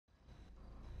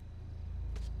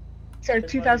Sir,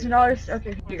 $2,000. Okay,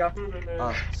 here you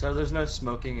go. Sir, there's no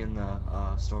smoking in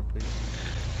the store, please.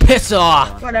 Piss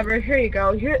off! Whatever. Here you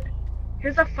go.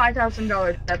 Here's a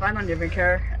 $5,000 tip. I don't even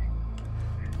care.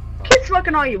 Keep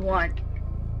smoking all you want.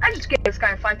 I just gave this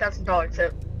guy a $5,000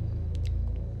 tip.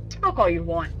 Smoke all you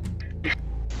want.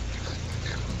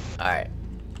 Alright.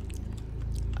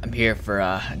 I'm here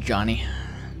for, Johnny.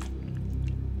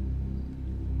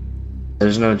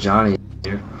 There's no Johnny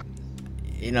here.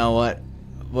 You know what?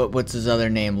 What's his other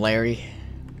name? Larry?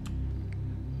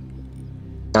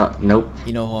 Nope.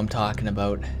 You know who I'm talking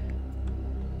about.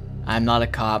 I'm not a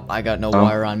cop. I got no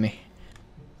wire on me.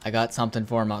 I got something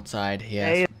for him outside. Yes.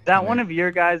 Hey, is that one of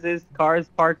your guys' cars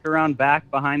parked around back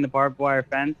behind the barbed wire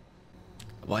fence?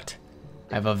 What?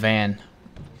 I have a van.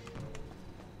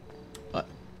 What?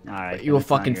 Alright. You a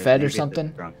fucking fed or something?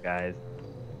 Drunk guys.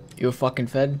 You a fucking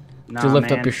fed? Nah, Did you lift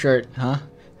man. up your shirt, huh?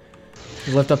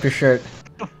 You lift up your shirt.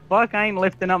 The fuck? I ain't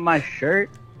lifting up my shirt.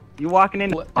 You walking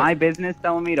into my business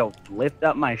telling me to lift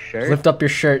up my shirt? Lift up your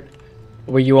shirt.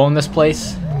 Where you own this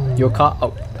place? You a cop?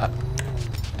 Oh.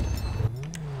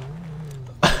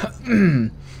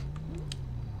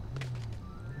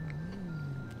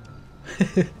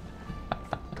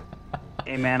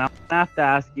 Hey man, I'm gonna have to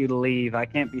ask you to leave. I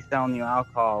can't be selling you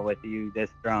alcohol with you this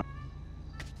drunk.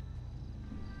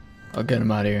 I'll get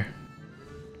him out of here.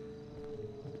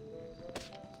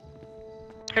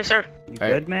 Hey, sir. You All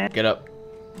good, right, man? Get up.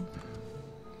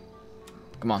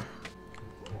 Come on.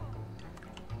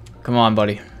 Come on,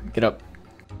 buddy. Get up.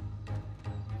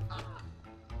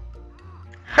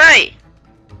 Hey!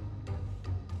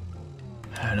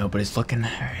 Nobody's looking.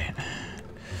 Alright.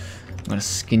 I'm gonna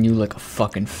skin you like a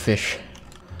fucking fish.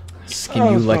 Skin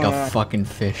you like a fucking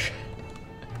fish.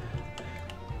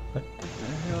 What the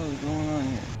hell is going on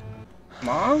here?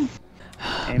 Mom?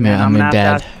 Hey Man, man, I'm I'm your gonna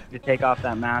dad. have to ask you to take off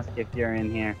that mask if you're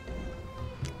in here.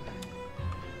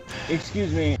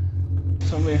 Excuse me.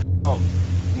 Somebody help.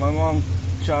 My mom's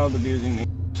child abusing me.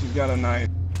 She's got a knife.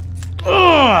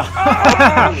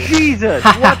 Oh, Jesus!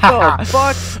 What the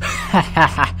fuck?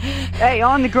 Hey,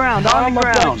 on the ground, on the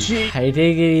ground. Hey,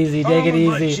 take it easy, take it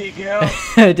easy.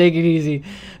 Take it easy.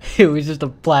 It was just a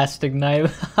plastic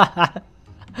knife.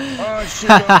 Oh shit.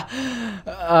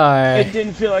 Alright. It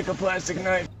didn't feel like a plastic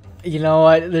knife. You know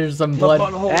what? There's some My blood.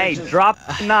 butthole Hey, just- drop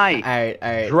the knife.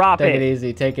 Alright. Drop take it. it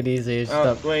easy, take it easy. It's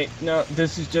Oh, just wait, no,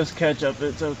 this is just ketchup.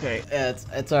 It's okay.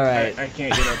 it's alright. I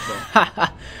can't get up though.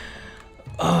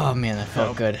 Oh man, that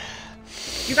felt good.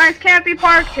 You guys can't be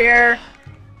parked here.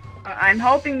 I'm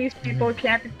hoping these people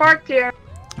can't be parked here.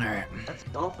 Alright. That's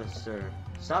the officer.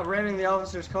 Stop ramming the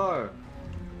officer's car.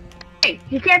 Hey,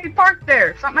 he can't be parked there.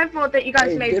 It's not my fault that you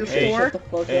guys made this hey, door. shut the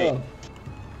fuck up.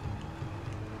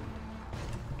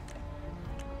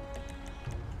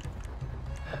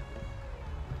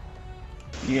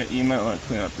 You might want to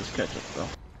clean up this ketchup though.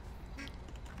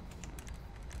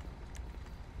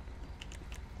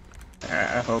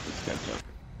 I hope it's ketchup.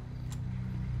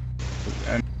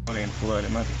 I know it ain't blood.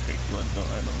 It might be fake blood though.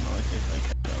 I don't know. It tastes like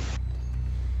ketchup.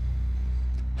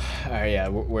 Alright, yeah,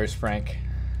 where's Frank?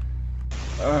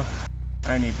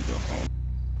 I need to go home.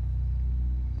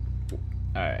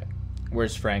 Alright.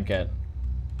 Where's Frank at?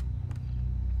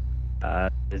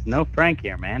 There's no Frank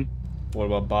here, man. What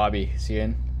about Bobby? Is he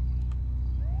in?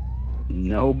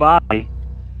 Nobody.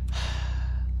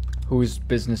 Who's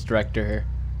business director here?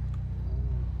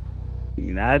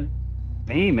 That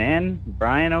me, man.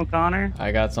 Brian O'Connor.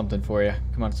 I got something for you.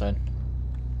 Come on inside.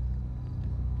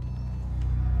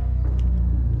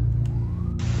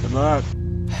 Good luck.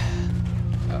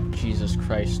 Oh, Jesus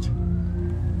Christ.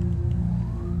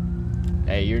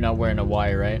 Hey, you're not wearing a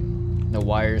wire, right? No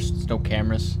wires, no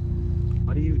cameras.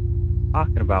 What are you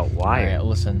talking about? Why? Alright,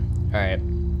 listen. Alright.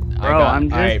 Bro, I'm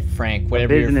just Alright, Frank,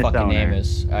 whatever your business fucking name owner.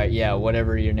 is. Alright, yeah,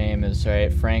 whatever your name is.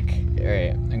 Alright, Frank.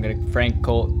 Alright, I'm gonna Frank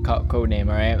code name.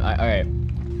 Alright, alright.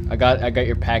 I got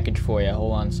your package for you.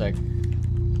 Hold on a sec.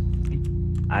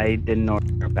 I didn't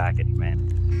order a package,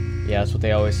 man. Yeah, that's what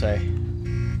they always say.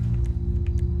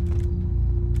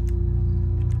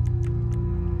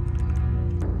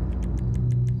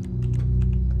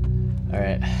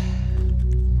 Alright.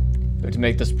 We have to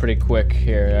make this pretty quick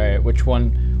here. Alright, which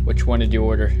one did you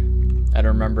order? I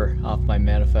don't remember off my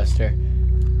manifest here.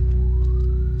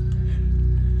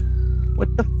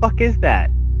 What the fuck is that?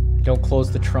 Don't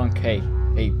close the trunk. Hey,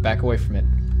 back away from it.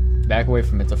 Back away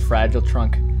from it. It's a fragile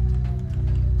trunk.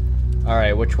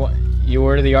 Alright, which one? You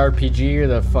order the RPG or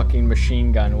the fucking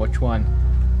machine gun? Which one?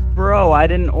 Bro, I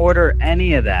didn't order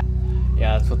any of that.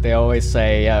 Yeah, that's what they always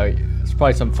say. Yeah, there's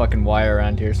probably some fucking wire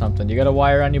around here or something. You got a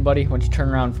wire on you, buddy? Why don't you turn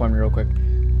around for me real quick?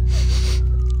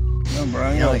 No, bro,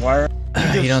 I Yeah, got like- wire.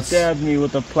 You You don't. stabbed me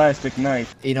with a plastic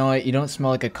knife. You know what? You don't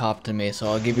smell like a cop to me, so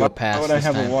I'll give you a pass Why would I this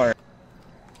have time. a warrant?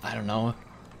 I don't know.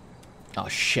 Oh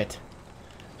shit.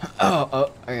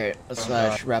 Oh. Okay.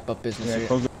 Let's wrap up business Yeah, here.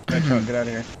 close the trunk. Get out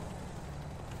of here.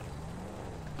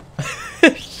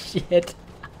 Shit.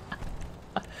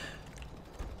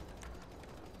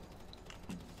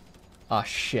 Oh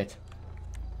shit.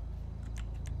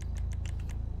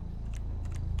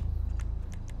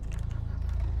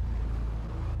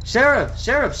 Sheriff!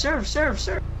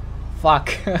 Fuck.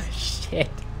 Shit.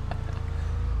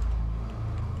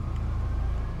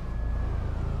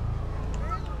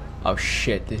 Oh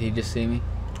shit, did he just see me?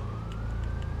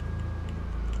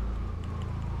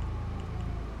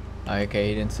 Okay,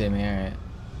 he didn't see me, alright.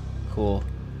 Cool.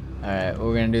 Alright, what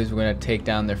we're gonna do is we're gonna take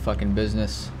down their fucking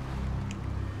business.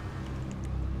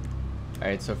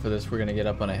 Alright, so for this we're gonna get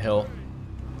up on a hill.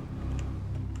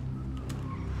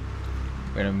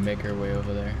 We're gonna make our way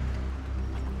over there.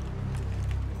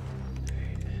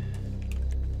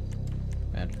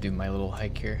 I have to do my little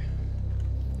hike here.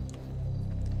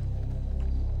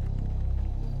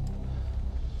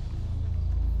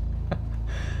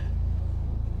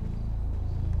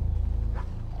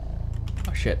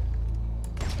 Oh shit.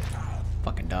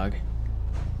 Fucking dog.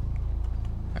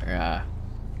 Or,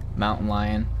 mountain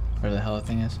lion, whatever the hell the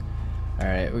thing is.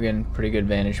 Alright, we're getting pretty good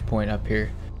vantage point up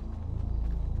here.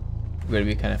 We gotta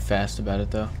be kind of fast about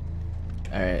it though.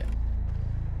 Alright.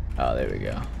 Oh, there we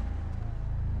go.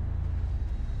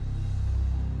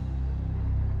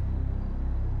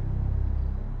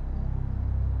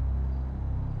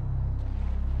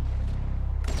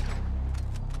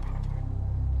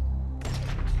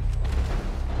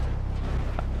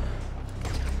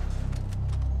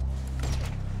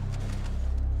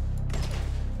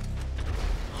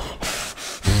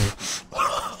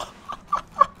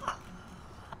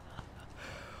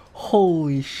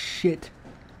 Holy shit.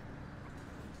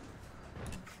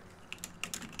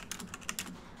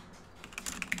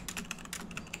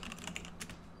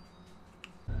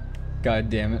 God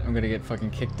damn it, I'm gonna get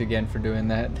fucking kicked again for doing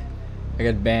that. I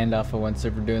got banned off of one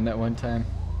server doing that one time.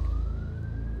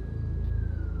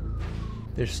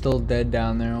 They're still dead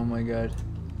down there, oh my god.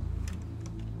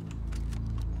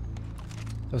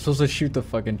 I was supposed to shoot the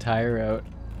fucking tire out.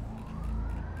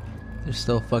 They're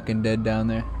still fucking dead down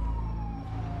there.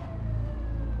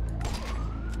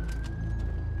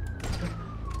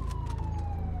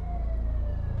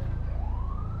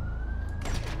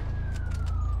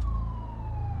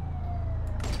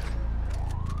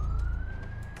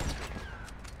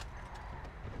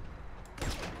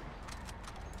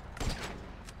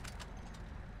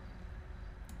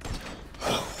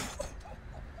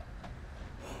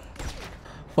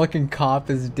 Fucking cop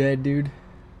is dead, dude.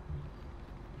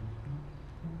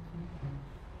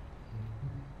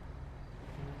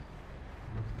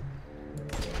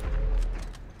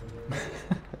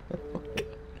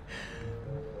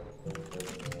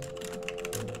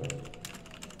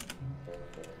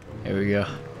 Here we go.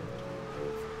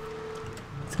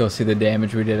 Let's go see the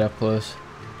damage we did up close.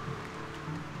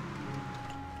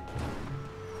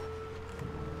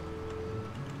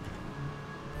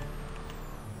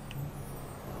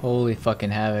 Holy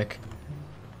fucking havoc.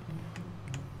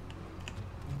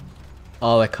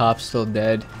 Oh, the cop's still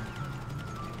dead.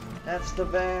 That's the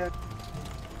van.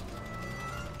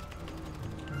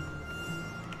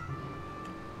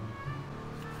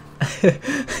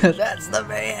 That's the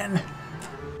van.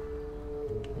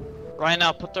 Right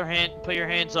now, put your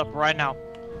hands up right now.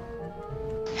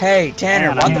 Hey Tanner,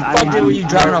 what the I'm- fuck I'm- were you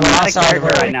driving on I'm my out of side of the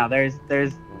character right road? now.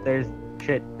 There's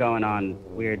shit going on,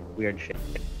 weird shit.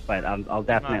 But I'll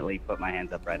definitely put my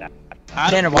hands up right now.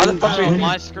 Tanner, why the fuck are on you?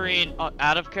 my screen,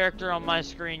 out of character on my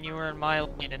screen, you were in my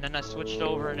lane, and then I switched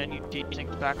over, and then you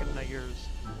desynced back into yours.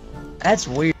 That's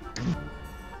weird.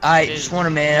 I It just is. want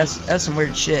to, man. That's some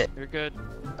weird shit. You're good.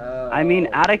 I mean,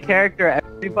 out of character,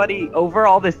 everybody, over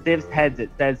all the civs heads, it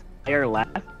says player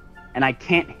left, and I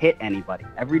can't hit anybody.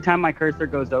 Every time my cursor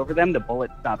goes over them, the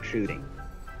bullet stops shooting.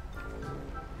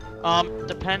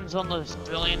 Depends on the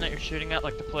civilian that you're shooting at,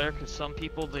 like the player, because some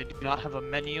people, they do not have a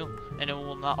menu, and it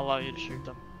will not allow you to shoot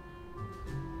them.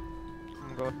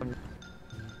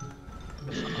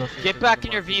 Get back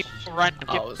in your vehicle right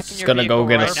now. I was gonna go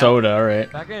get a right soda,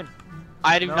 alright. Back in.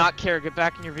 I do not care. Get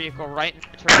back in your vehicle right now.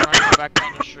 Turn around and go back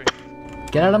down the street.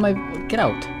 Get out of my... Get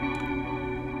out.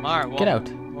 Alright, well, Get out.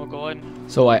 We'll go ahead.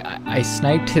 So I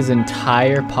sniped his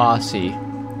entire posse.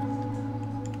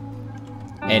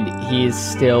 And he is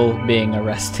still being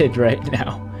arrested right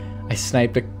now. I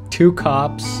sniped 2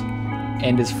 cops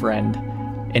and his friend.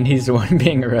 And he's the one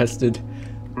being arrested.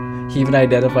 He even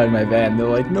identified my van. They're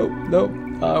like, nope,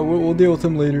 we'll deal with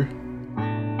him later.